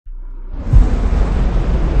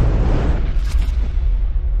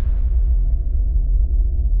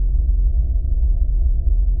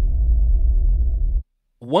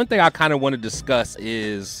one thing I kind of want to discuss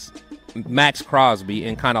is Maxx Crosby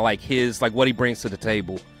and kind of like what he brings to the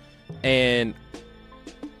table. And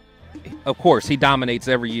of course, he dominates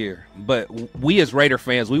every year. But we as Raider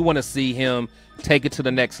fans, we want to see him take it to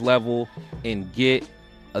the next level and get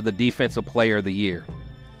the Defensive Player of the Year.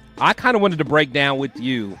 I kind of wanted to break down with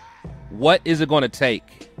you, what is it going to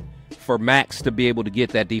take for Maxx to be able to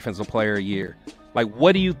get that Defensive Player of the Year? Like,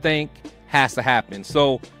 what do you think has to happen?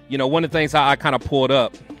 So, you know, one of the things I kind of pulled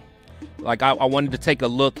up, like I wanted to take a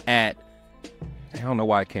look at, I don't know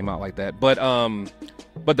why it came out like that, but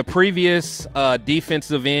the previous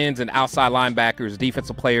defensive ends and outside linebackers,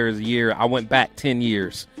 Defensive Player of the Year, I went back 10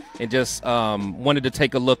 years and just wanted to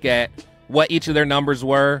take a look at what each of their numbers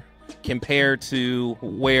were compared to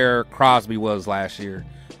where Crosby was last year.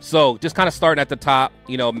 So just kind of starting at the top,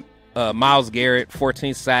 you know, Myles Garrett,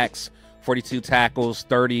 14 sacks, 42 tackles,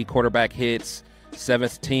 30 quarterback hits,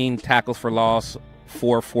 17 tackles for loss,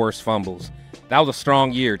 4 forced fumbles. That was a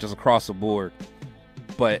strong year just across the board.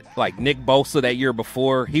 But like Nick Bosa that year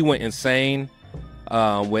before, he went insane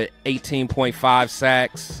with 18.5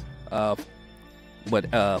 sacks,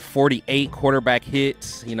 48 quarterback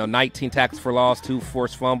hits, you know, 19 tackles for loss, 2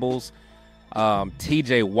 forced fumbles.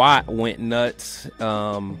 TJ Watt went nuts.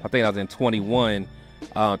 I think that was in 21.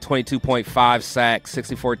 22.5 sacks,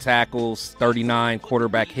 64 tackles, 39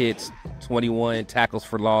 quarterback hits, 21 tackles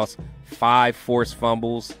for loss, 5 forced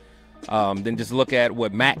fumbles. Then just look at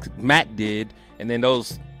what Mac did, and then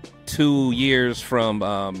those 2 years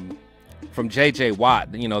from J.J.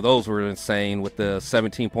 Watt, you know, those were insane with the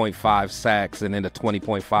 17.5 sacks and then the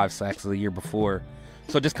 20.5 sacks of the year before.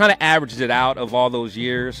 So just kind of averaged it out of all those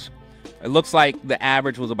years. It looks like the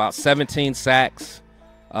average was about 17 sacks,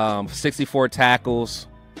 64 tackles,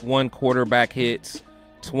 1 quarterback hits,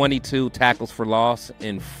 22 tackles for loss,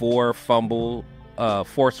 and 4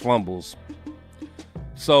 forced fumbles.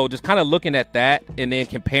 So just kind of looking at that and then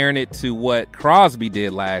comparing it to what Crosby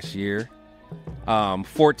did last year,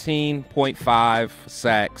 14.5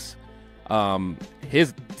 sacks.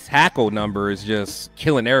 His tackle number is just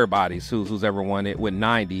killing everybody who's ever won it with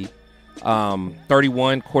 90.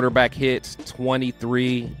 31 quarterback hits,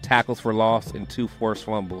 23 tackles for loss, and 2 forced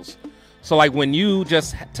fumbles. So like when you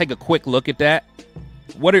just take a quick look at that,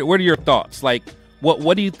 what are your thoughts? Like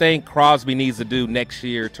what do you think Crosby needs to do next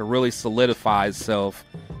year to really solidify himself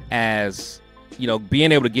as, you know,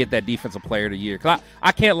 being able to get that Defensive Player of the Year? Because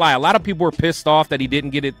I can't lie, a lot of people were pissed off that he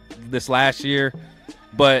didn't get it this last year,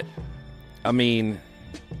 but I mean,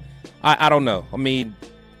 I don't know. I mean,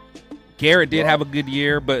 Garrett did have a good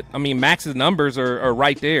year, but I mean, Max's numbers are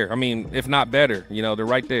right there. I mean, if not better, you know, they're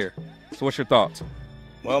right there. So what's your thoughts?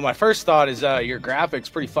 Well, my first thought is your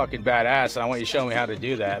graphics pretty fucking badass, and I want you to show me how to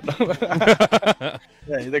do that.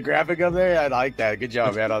 Yeah, the graphic up there, I like that. Good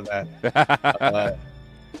job, man, on that.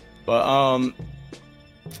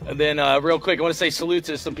 And then real quick, I want to say salute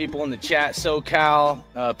to some people in the chat: SoCal,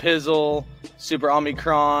 Pizzle, Super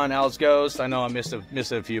Omicron, Alice Ghost. I know I missed a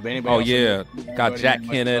few, but anybody? Oh yeah, got Jack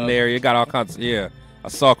Ken in there. You got all kinds. Yeah, I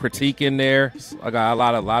saw Critique in there. I got a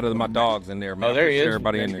lot of my dogs in there, man. Oh, there he is.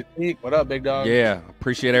 Everybody in there. Critique. What up, big dog? Yeah,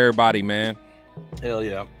 appreciate everybody, man. Hell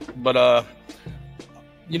yeah. But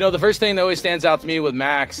you know, the first thing that always stands out to me with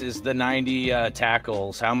Maxx is the 90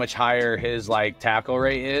 tackles. How much higher his like tackle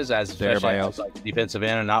rate is as especially as like defensive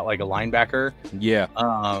end and not like a linebacker. Yeah.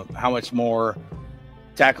 How much more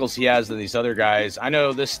tackles he has than these other guys. I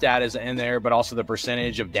know this stat isn't in there, but also the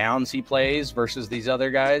percentage of downs he plays versus these other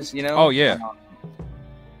guys, you know? Oh yeah.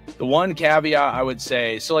 The one caveat I would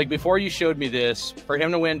say, so like before you showed me this, for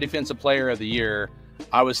him to win Defensive Player of the Year,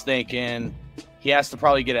 I was thinking he has to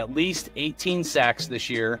probably get at least 18 sacks this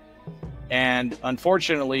year. And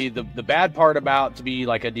unfortunately, the bad part about to be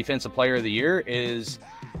like a Defensive Player of the Year is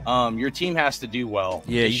your team has to do well.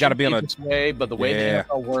 Yeah, you got to be on a way, but the way the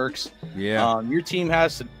NFL works, your team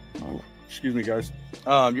has to. Excuse me, guys.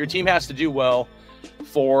 Your team has to do well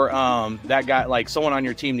for that guy, like someone on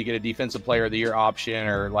your team, to get a Defensive Player of the Year option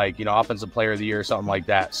or like, you know, Offensive Player of the Year or something like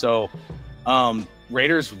that. So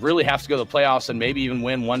Raiders really have to go to the playoffs and maybe even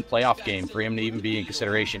win one playoff game for him to even be in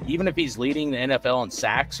consideration. Even if he's leading the NFL in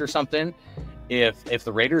sacks or something, if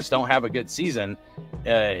the Raiders don't have a good season,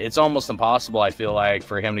 it's almost impossible, I feel like,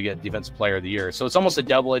 for him to get Defensive Player of the Year. So it's almost a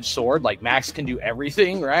double-edged sword. Like Maxx can do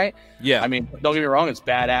everything, right? Yeah. I mean, don't get me wrong, it's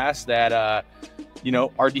badass that you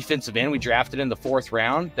know, our defensive end we drafted in the 4th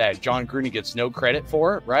round that John Gruden gets no credit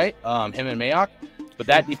for, right? Him and Mayock. But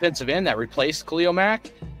that defensive end that replaced Khalil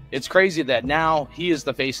Mack, it's crazy that now he is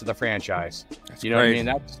the face of the franchise. You know what I mean?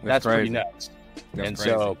 That's pretty nuts. That's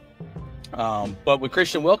crazy. So, but with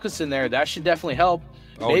Christian Wilkinson there, that should definitely help.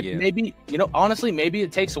 maybe, you know, honestly, maybe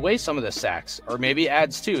it takes away some of the sacks, or maybe it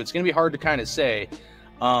adds to. It's going to be hard to kind of say,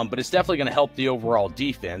 but it's definitely going to help the overall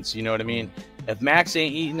defense. You know what I mean? If Maxx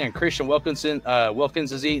ain't eating and Christian Wilkins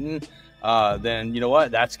is eating, then you know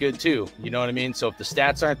what? That's good too. You know what I mean? So if the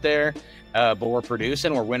stats aren't there, but we're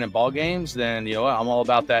producing, we're winning ball games, then you know what? I'm all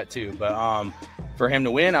about that too. But for him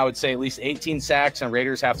to win, I would say at least 18 sacks, and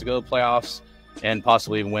Raiders have to go to the playoffs and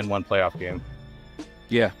possibly even win one playoff game.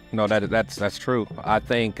 Yeah, no, that's true. I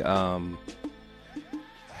think.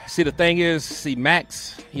 See, the thing is,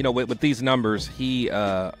 Maxx, you know, with these numbers,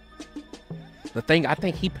 I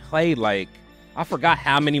think he played like, I forgot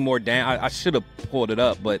how many more downs. I should have pulled it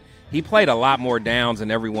up, but he played a lot more downs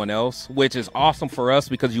than everyone else, which is awesome for us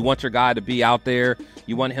because you want your guy to be out there.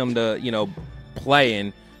 You want him to, you know,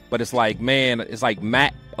 playing. But it's like, man, it's like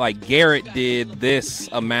Garrett did this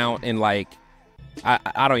amount in like,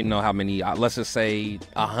 I don't even know how many, let's just say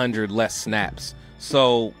 100 less snaps.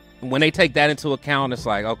 So when they take that into account, it's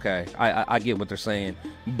like, okay, I get what they're saying.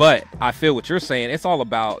 But I feel what you're saying. It's all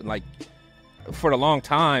about, like, for a long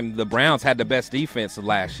time, the Browns had the best defense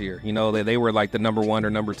last year. You know, they were like the number 1 or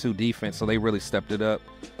number 2 defense, so they really stepped it up.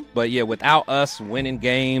 But, yeah, without us winning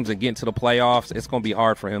games and getting to the playoffs, it's going to be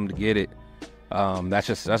hard for him to get it. That's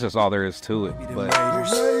just all there is to it. But